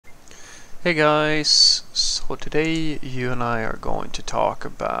Hey guys, so today you and I are going to talk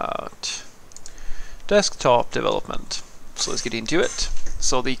about desktop development. So let's get into it.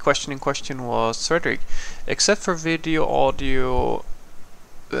 So the question in question was, Frederick, except for video, audio,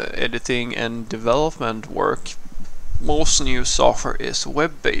 editing and development work, most new software is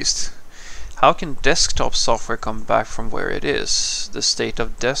web-based. How can desktop software come back from where it is? The state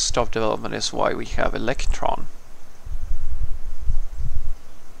of desktop development is why we have Electron.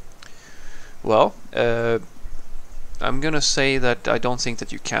 Well, I'm gonna say that I don't think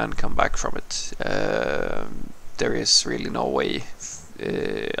that you can come back from it. There is really no way,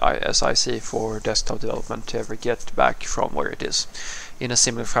 as I see, for desktop development to ever get back from where it is. In a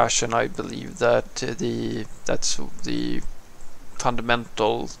similar fashion, I believe that that's the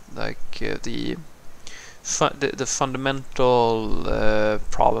fundamental, the fundamental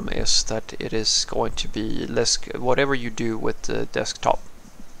problem is that it is going to be less. Whatever you do with the desktop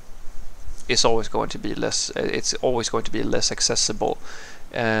is always going to be less. It's always going to be less accessible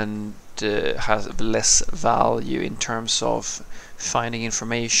and has less value in terms of finding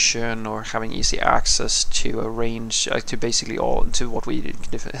information or having easy access to a range, to basically all to what we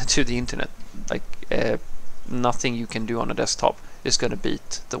to the internet. Nothing you can do on a desktop is going to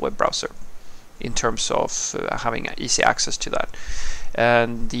beat the web browser in terms of having easy access to that.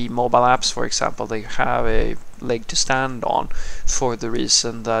 And the mobile apps, for example, they have a leg to stand on for the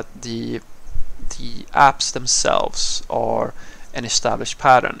reason that the apps themselves are an established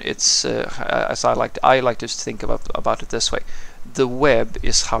pattern. It's as I like to think about it this way: the web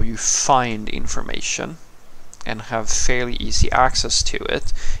is how you find information and have fairly easy access to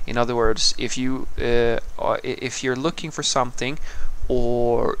it. In other words, if you're looking for something,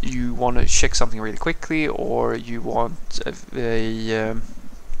 or you want to check something really quickly, or you want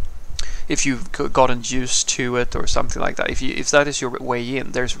if you've gotten used to it or something like that, if that is your way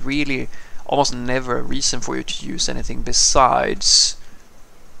in, there's really almost never a reason for you to use anything besides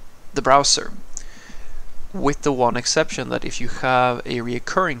the browser, with the one exception that if you have a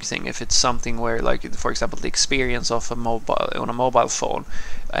reoccurring thing, if it's something where, like, for example, the experience of a mobile phone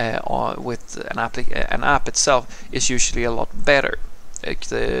with an app itself is usually a lot better, like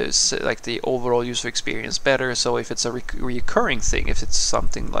the overall user experience better. So if it's a recurring thing, if it's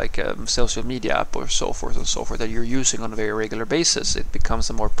something like a social media app or so forth and so forth that you're using on a very regular basis, it becomes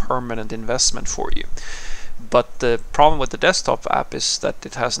a more permanent investment for you. But the problem with the desktop app is that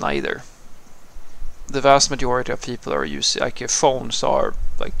it has neither. The vast majority of people are using, like, phones are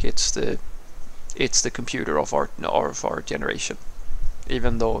like, it's the computer of our generation.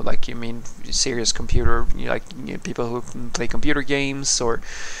 Even though, like, you mean serious computer, people who play computer games, or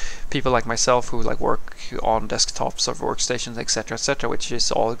people like myself who like work on desktops or workstations, etc., which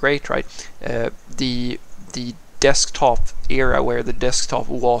is all great, right? The desktop era, where the desktop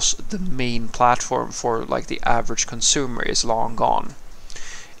was the main platform for like the average consumer, is long gone.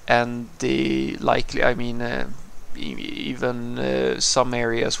 And even some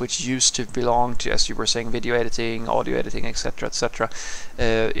areas which used to belong to, as you were saying, video editing, audio editing, etc.,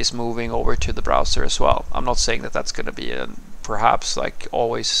 is moving over to the browser as well. I'm not saying that that's going to be perhaps like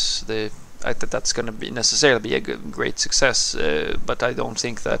always that's going to be necessarily be a great success, but I don't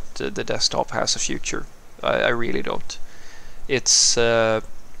think that the desktop has a future. I really don't. It's right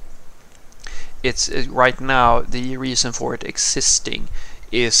now, the reason for it existing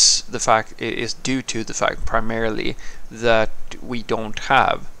is due to the fact primarily that we don't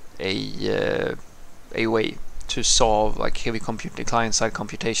have a way to solve like heavy client-side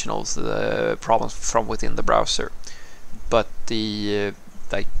computational problems from within the browser. But I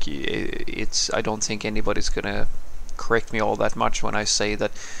don't think anybody's gonna correct me all that much when I say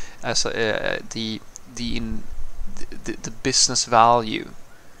that as the business value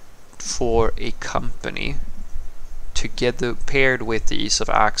for a company together paired with the ease of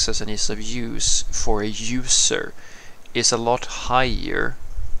access and ease of use for a user is a lot higher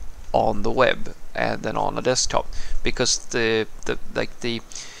on the web and than on a desktop, because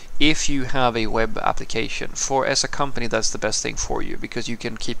if you have a web application, for as a company, that's the best thing for you, because you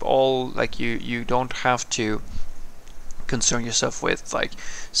can keep all, like, you don't have to concern yourself with like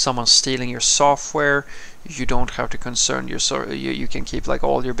someone stealing your software. You don't have to concern you can keep like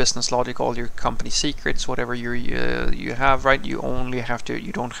all your business logic, all your company secrets, whatever you have, right? You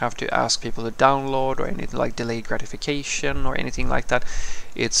don't have to ask people to download or anything like delayed gratification or anything like that.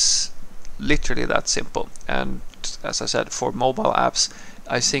 It's literally that simple. And as I said, for mobile apps,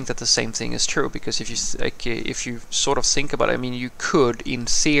 I think that the same thing is true, because if you sort of think about it, I mean, you could in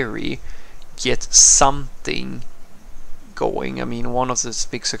theory get something going. I mean, one of the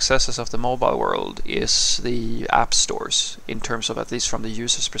big successes of the mobile world is the app stores, in terms of, at least from the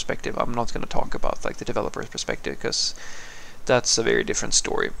user's perspective. I'm not going to talk about like the developer's perspective, because that's a very different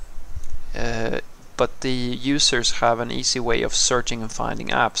story. But the users have an easy way of searching and finding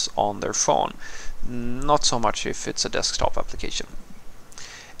apps on their phone. Not so much if it's a desktop application.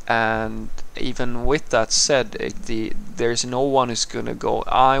 And even with that said, there's no one who's gonna go,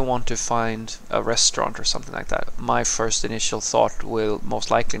 I want to find a restaurant or something like that. My first initial thought will most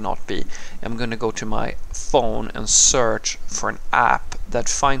likely not be, I'm gonna go to my phone and search for an app that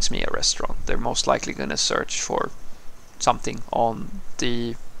finds me a restaurant. They're most likely gonna search for something on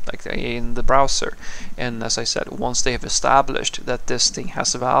the in the browser. And as I said, once they have established that this thing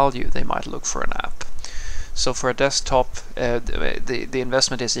has a value, they might look for an app. So for a desktop, the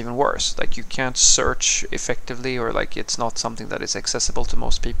investment is even worse. Like, you can't search effectively, or like it's not something that is accessible to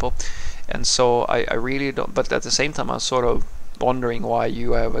most people. And so I really don't. But at the same time, I'm sort of wondering why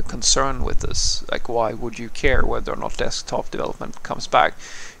you have a concern with this. Like, why would you care whether or not desktop development comes back?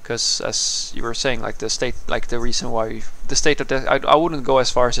 Because as you were saying, like the state, like the reason why the state of I wouldn't go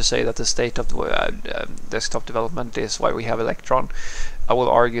as far as to say that the state of desktop development is why we have Electron. I will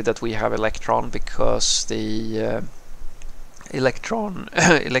argue that we have Electron because the Electron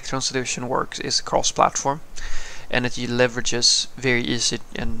solution is cross-platform, and it leverages very easy,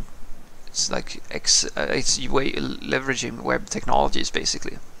 and it's like it's leveraging web technologies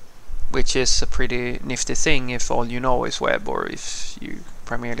basically, which is a pretty nifty thing if all you know is web, or if you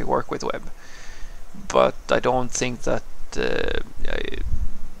primarily work with web. But I don't think that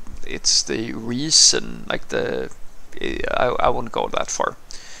it's the reason. Like I wouldn't go that far.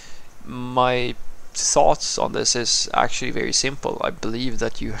 My thoughts on this is actually very simple. I believe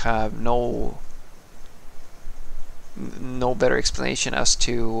that you have no better explanation as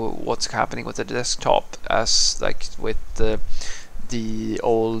to what's happening with the desktop as like with the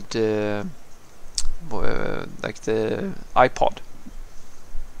old like the iPod.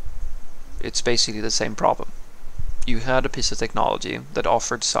 It's basically the same problem. You had a piece of technology that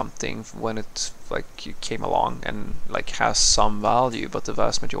offered something when it came along and like has some value, but the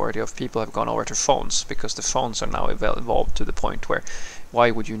vast majority of people have gone over to phones, because the phones are now evolved to the point where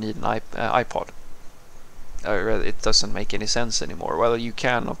why would you need an iPod? It doesn't make any sense anymore. Well, you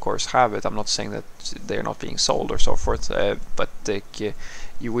can of course have it. I'm not saying that they're not being sold or so forth, but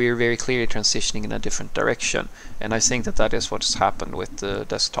we're very clearly transitioning in a different direction, and I think that is what's happened with the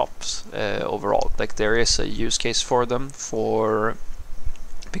desktops overall. Like, there is a use case for them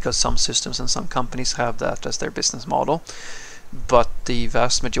because some systems and some companies have that as their business model, but the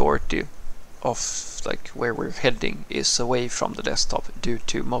vast majority of like where we're heading is away from the desktop due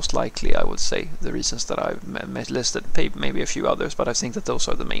to, most likely, I would say, the reasons that I've listed, maybe a few others, but I think that those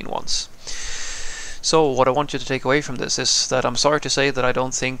are the main ones. So what I want you to take away from this is that I'm sorry to say that I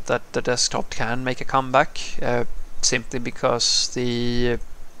don't think that the desktop can make a comeback, simply because the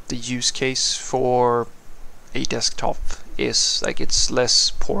use case for a desktop is like, it's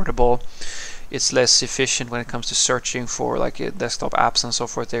less portable, it's less efficient when it comes to searching for like desktop apps and so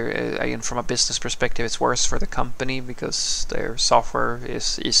forth. Again, from a business perspective, it's worse for the company because their software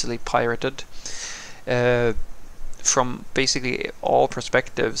is easily pirated. From basically all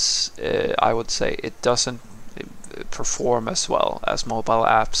perspectives, I would say it doesn't perform as well as mobile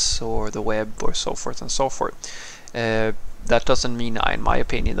apps or the web or so forth and so forth. That doesn't mean, in my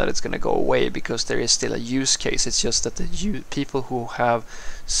opinion, that it's going to go away, because there is still a use case. It's just that the people who have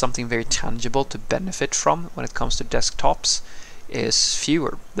something very tangible to benefit from when it comes to desktops is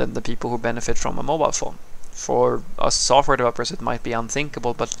fewer than the people who benefit from a mobile phone. For us software developers, it might be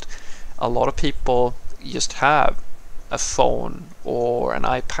unthinkable, but a lot of people just have a phone or an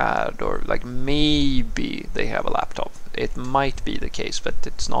iPad, or like maybe they have a laptop. It might be the case, but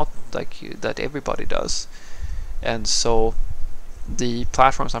it's not like that everybody does. And so the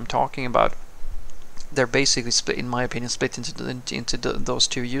platforms I'm talking about, they're basically split, in my opinion, split into those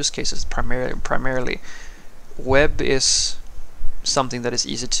two use cases. Primarily, web is something that is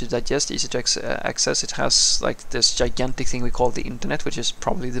easy to digest, easy to access. It has like this gigantic thing we call the internet, which is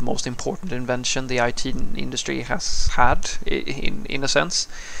probably the most important invention the IT industry has had in a sense,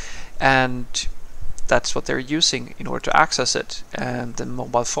 and that's what they're using in order to access it. And the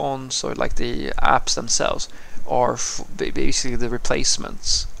mobile phones, or like the apps themselves, are basically the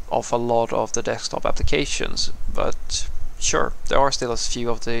replacements of a lot of the desktop applications. But sure, there are still a few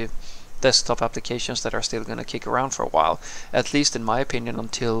of the desktop applications that are still going to kick around for a while, at least in my opinion,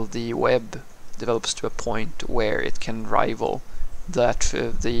 until the web develops to a point where it can rival that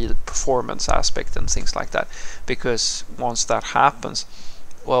the performance aspect and things like that. Because once that happens,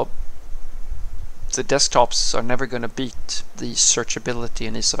 well, the desktops are never going to beat the searchability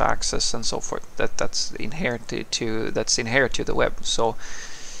and ease of access and so forth. That's inherent to the web. So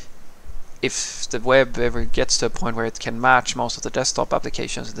if the web ever gets to a point where it can match most of the desktop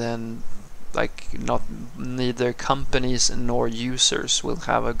applications, then like neither companies nor users will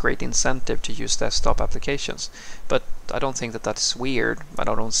have a great incentive to use desktop applications. But I don't think that that's weird. I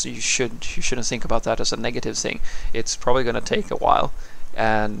don't see you shouldn't think about that as a negative thing. It's probably going to take a while,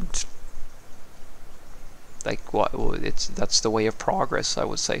 and like that's the way of progress, I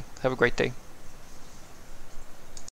would say. Have a great day.